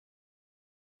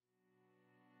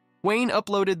Wayne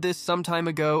uploaded this some time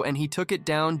ago and he took it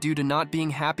down due to not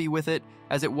being happy with it,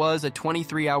 as it was a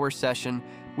 23-hour session,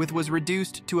 which was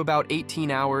reduced to about 18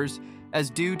 hours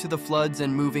as due to the floods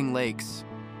and moving lakes.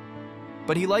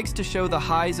 But he likes to show the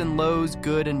highs and lows,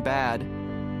 good and bad.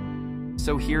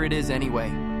 So here it is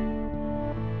anyway.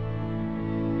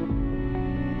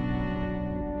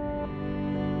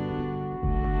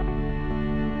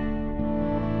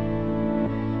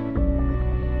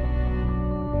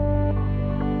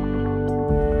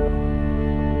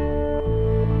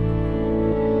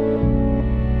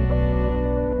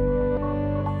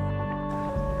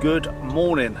 Good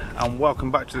morning and welcome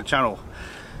back to the channel.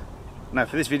 Now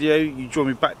for this video you join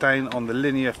me back down on the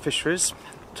linear fisheries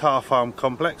Tar Farm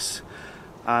complex,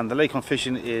 and the lake I'm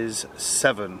fishing is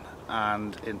 7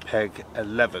 and in peg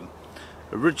 11.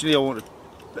 Originally I wanted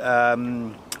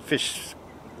to fish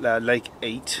lake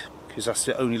 8 because that's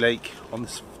the only lake on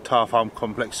this Tar Farm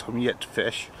complex I'm yet to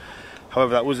fish.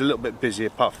 However, that was a little bit busy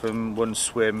apart from one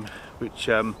swim which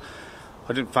I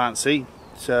didn't fancy,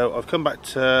 so I've come back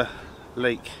to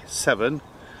Lake 7,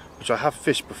 which I have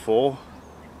fished before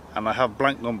and I have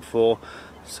blanked on before,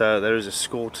 so there is a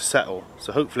score to settle.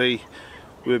 So hopefully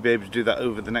we'll be able to do that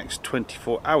over the next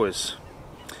 24 hours.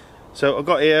 So I've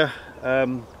got here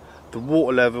the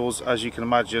water levels, as you can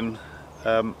imagine,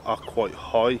 are quite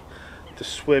high. The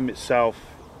swim itself,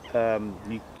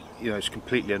 you know, it's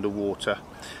completely underwater,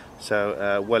 so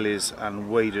wellies and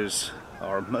waders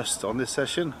are a must on this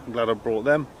session. I'm glad I brought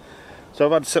them. So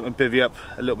I've had to set my bivvy up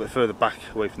a little bit further back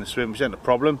away from the swim, which isn't a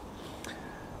problem.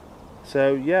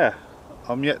 So yeah,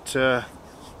 I'm yet to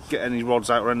get any rods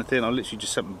out or anything. I literally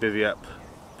just set my bivvy up,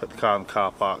 put the car in the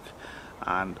car park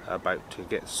and about to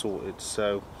get sorted.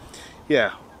 So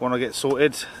yeah, when I get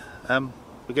sorted, we'll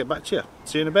get back to you.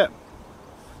 See you in a bit.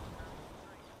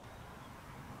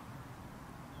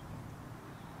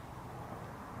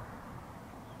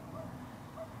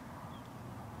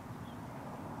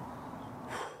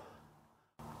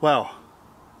 Well,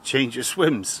 change of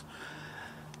swims.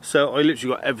 So I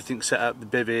literally got everything set up, the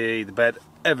bivvy, the bed,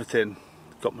 everything.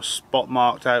 Got my spot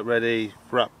marked out ready,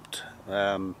 wrapped,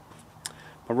 my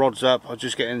rods up. I was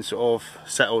just getting sort of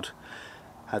settled.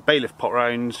 Had bailiff pop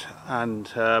round and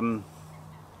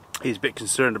he's a bit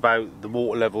concerned about the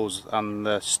water levels and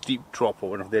the steep drop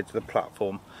or whatever they did to the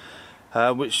platform,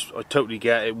 which I totally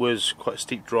get. It was quite a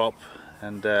steep drop,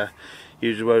 and he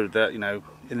was worried that, you know,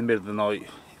 in the middle of the night,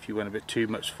 if you went a bit too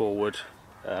much forward,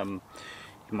 you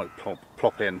might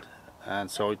plop in.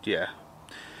 And so yeah,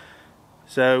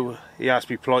 so he asked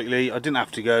me politely. I didn't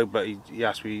have to go, but he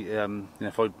asked me you know,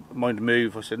 if I'd mind to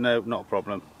move. I said no, not a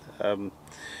problem.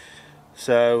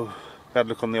 So I had a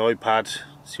look on the iPad,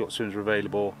 see what swims were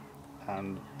available,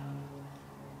 and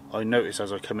I noticed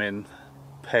as I come in,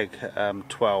 peg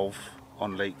 12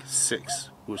 on lake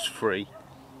 6 was free.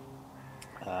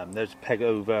 There's peg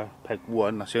over, peg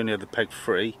 1, that's the only other peg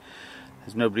free.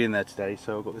 There's nobody in there today,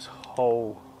 so I've got this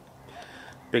whole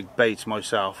big bay to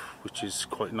myself, which is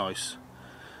quite nice.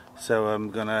 So I'm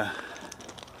gonna,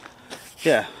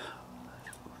 yeah,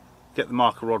 get the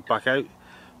marker rod back out,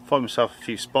 find myself a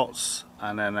few spots,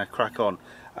 and then crack on.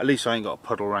 At least I ain't got a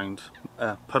puddle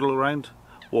around,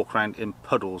 walk around in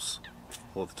puddles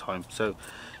all the time. So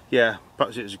yeah,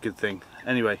 perhaps it was a good thing.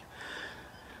 Anyway,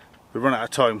 we've run out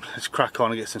of time. Let's crack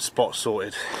on and get some spots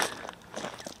sorted.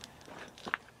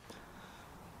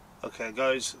 Okay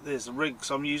guys, there's the rigs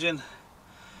I'm using.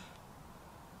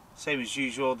 Same as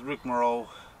usual, the rigmarole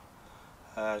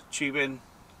tubing,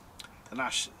 the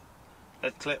Nash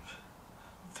lead clip,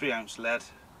 3-ounce lead,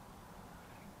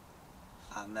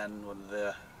 and then one of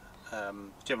the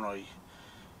Gemini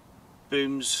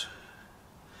booms,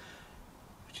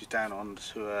 which is down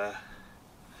onto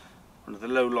one of the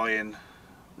low-lying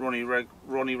Ronnie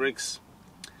rigs,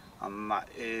 and that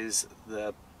is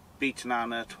the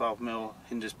Beatanana 12mm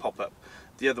hinges pop-up.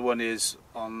 The other one is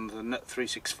on the Nut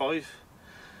 365.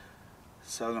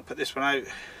 So I'm going to put this one out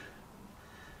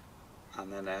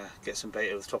and then get some bait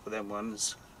over the top of them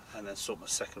ones, and then sort my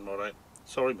second rod out.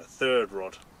 Sorry, my third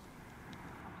rod.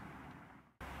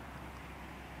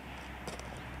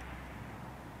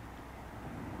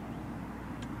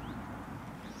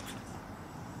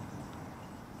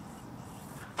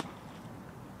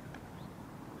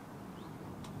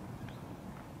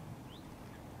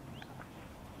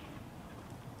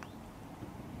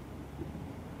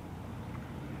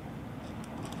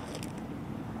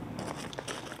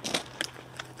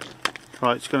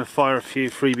 Right, just going to fire a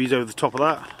few freebies over the top of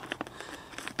that,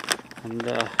 and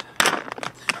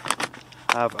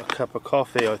have a cup of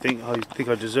coffee. I think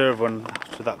I deserve one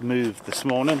after that move this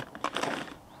morning,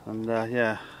 and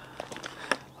yeah,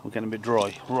 I'm getting a bit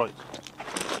dry. Right,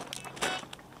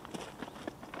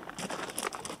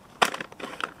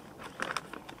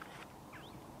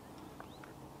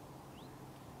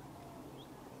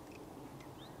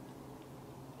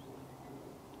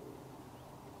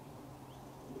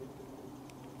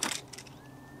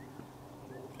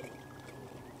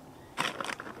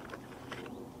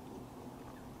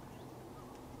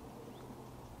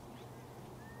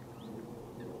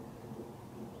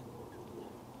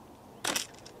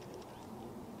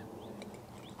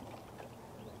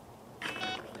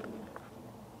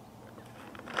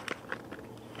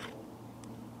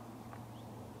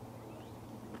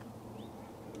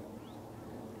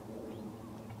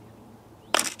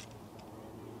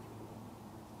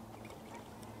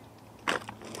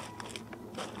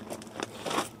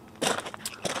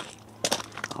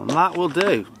 And that will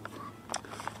do.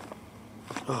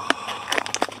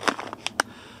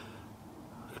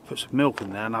 Put some milk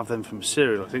in there and have them from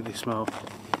cereal. I think they smell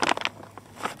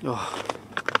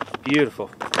beautiful.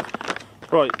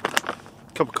 Right,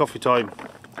 cup of coffee time.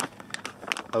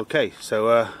 Okay,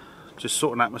 so just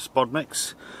sorting out my spod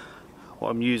mix. What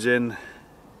I'm using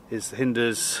is the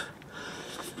Hinder's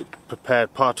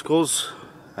prepared particles,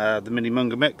 the mini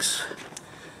Munger mix.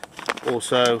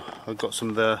 Also I've got some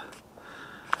of the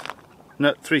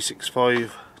Nut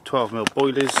 365 12mm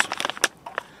boilies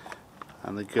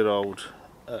and the good old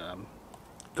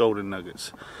golden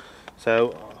nuggets.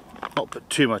 So not put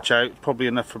too much out, probably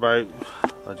enough for about,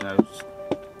 I don't know,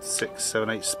 6,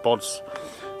 7, 8 spods.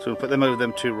 So we'll put them over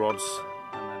them 2 rods.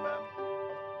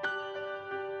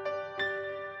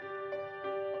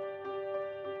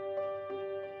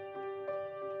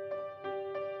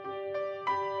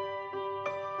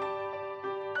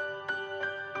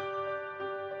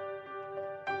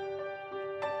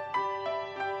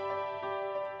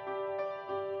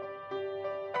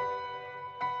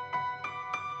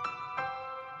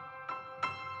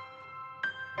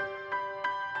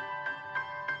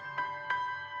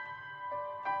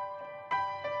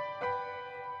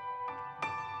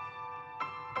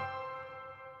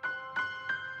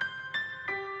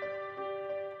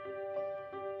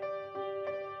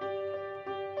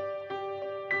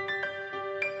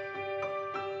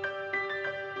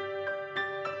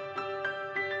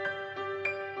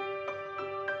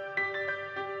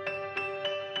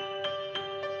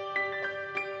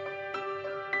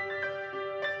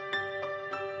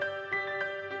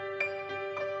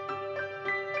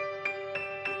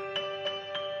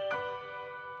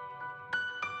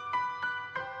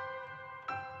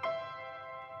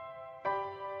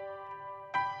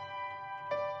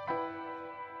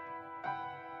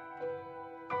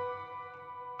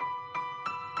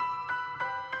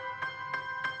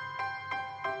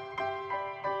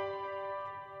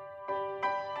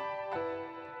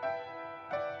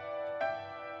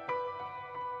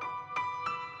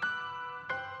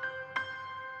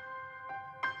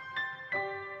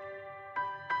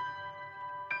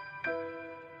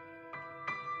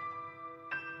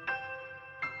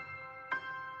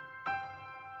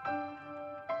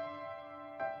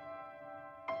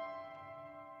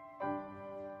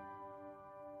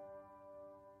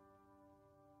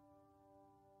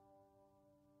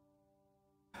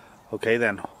 Okay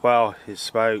then, well, it's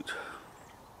about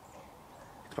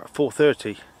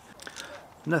 4:30.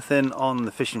 Nothing on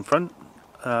the fishing front.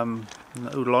 No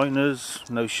liners,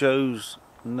 no shows,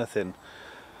 nothing.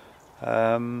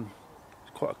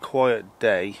 Quite a quiet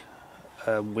day,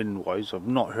 wind-wise. I've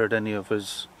not heard any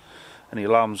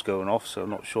alarms going off, so I'm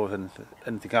not sure if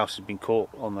anything else has been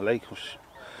caught on the lake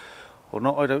or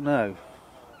not. I don't know,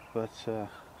 but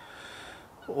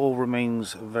all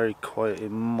remains very quiet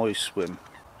in my swim.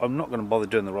 I'm not going to bother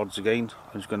doing the rods again.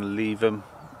 I'm just going to leave them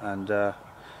and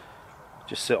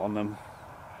just sit on them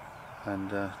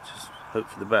and just hope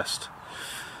for the best.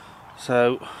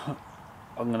 So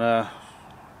I'm going to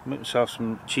make myself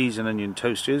some cheese and onion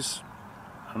toasters,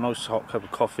 a nice hot cup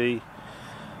of coffee,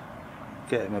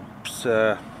 get in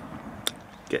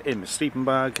my sleeping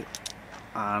bag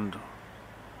and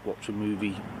watch a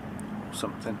movie or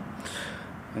something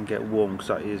and get warm, because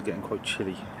that is getting quite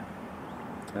chilly.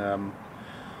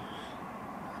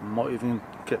 Might even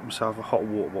get myself a hot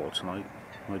water bottle tonight.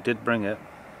 I did bring it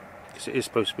because it is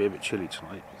supposed to be a bit chilly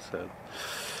tonight, so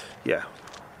yeah,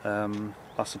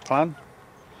 that's the plan.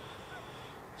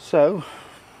 So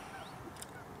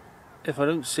if I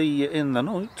don't see you in the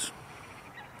night,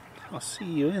 I'll see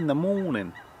you in the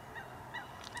morning.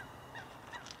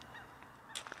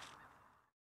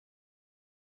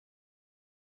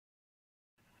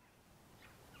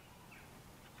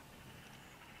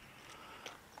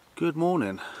 Good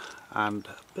morning, and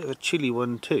a bit of a chilly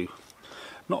one too.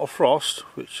 Not a frost,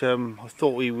 which I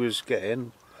thought we was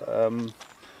getting,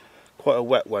 quite a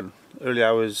wet one. Early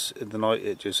hours in the night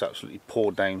it just absolutely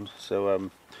poured down, so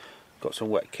got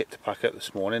some wet kit to pack up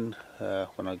this morning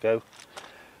when I go.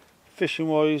 Fishing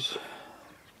wise,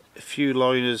 a few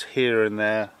liners here and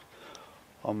there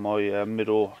on my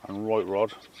middle and right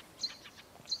rod.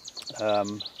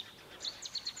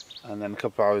 And then a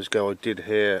couple of hours ago I did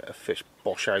hear a fish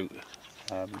bosh out,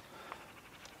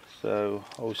 so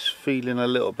I was feeling a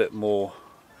little bit more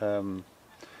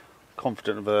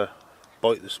confident of a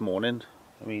bite this morning.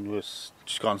 I mean, we're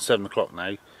just gone 7 o'clock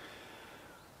now,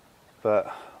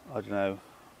 but I don't know,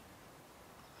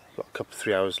 got a couple of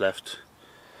 3 hours left.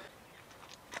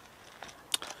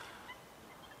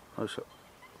 Nice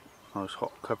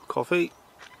hot cup of coffee,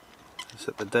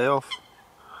 set the day off.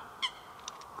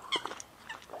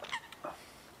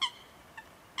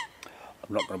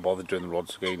 I'm not going to bother doing the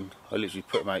rods again. I literally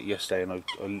put them out yesterday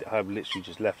and I have literally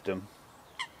just left them.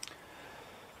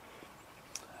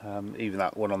 Even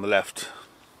that one on the left,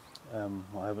 I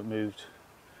haven't moved.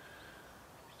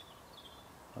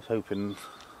 I was hoping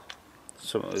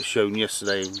something that was shown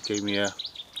yesterday gave me a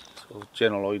sort of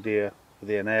general idea of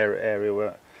the area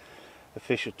where a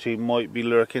fish or two might be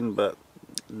lurking, but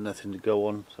nothing to go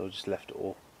on, so I just left it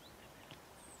all.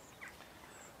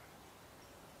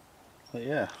 But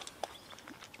yeah,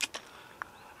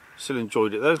 still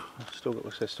enjoyed it though. Still got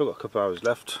a couple of hours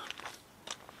left.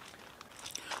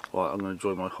 Right, I'm going to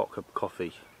enjoy my hot cup of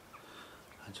coffee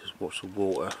and just watch the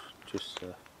water, just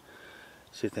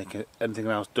see if anything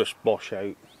else does bosh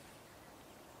out.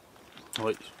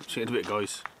 Right, see you in a bit,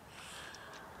 guys.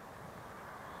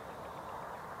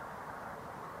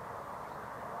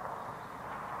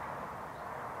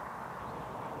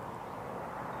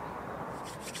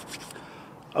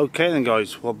 Okay then,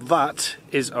 guys, well that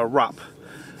is a wrap.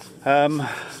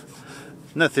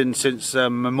 Nothing since my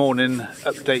morning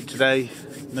update today.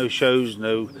 No shows,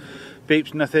 no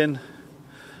beeps, nothing.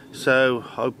 So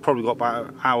I've probably got about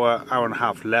an hour and a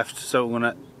half left. So I'm going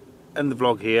to end the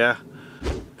vlog here,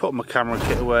 put my camera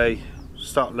kit away,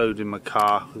 start loading my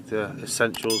car with the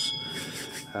essentials.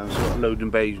 So I've got a loading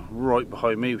bay right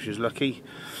behind me, which is lucky.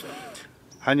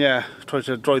 And yeah, try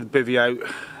to dry the bivvy out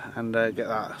and get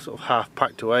that sort of half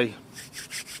packed away.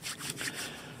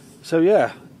 So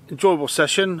yeah, enjoyable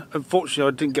session.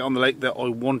 Unfortunately I didn't get on the lake that I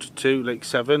wanted to, Lake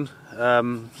 7,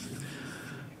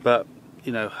 but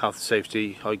you know, health and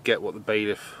safety, I get what the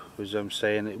bailiff was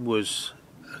saying. It was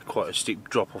quite a steep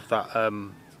drop off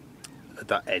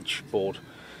that edge board,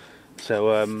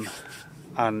 so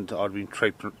and I'd been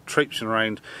traipsing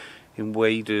around in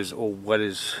waders or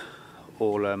wellies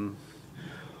all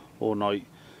night.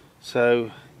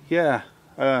 So yeah,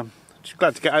 just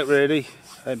glad to get out really.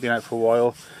 I've been out for a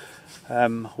while.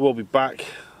 We'll be back.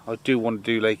 I do want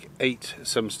to do Lake 8 at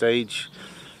some stage,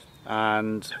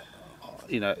 and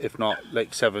you know, if not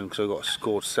Lake 7, because I've got a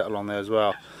score to settle on there as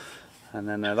well, and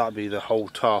then that'll be the whole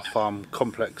Tar Farm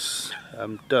complex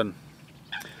done.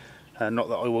 Not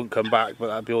that I won't come back, but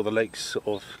that'll be all the lakes sort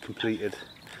of completed.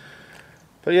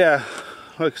 But yeah,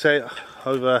 like I say,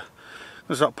 I'm going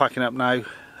to start packing up now.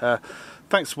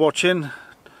 Thanks for watching.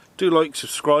 Do like,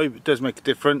 subscribe, it does make a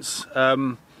difference.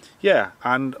 Yeah,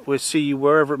 and we'll see you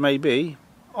wherever it may be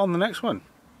on the next one.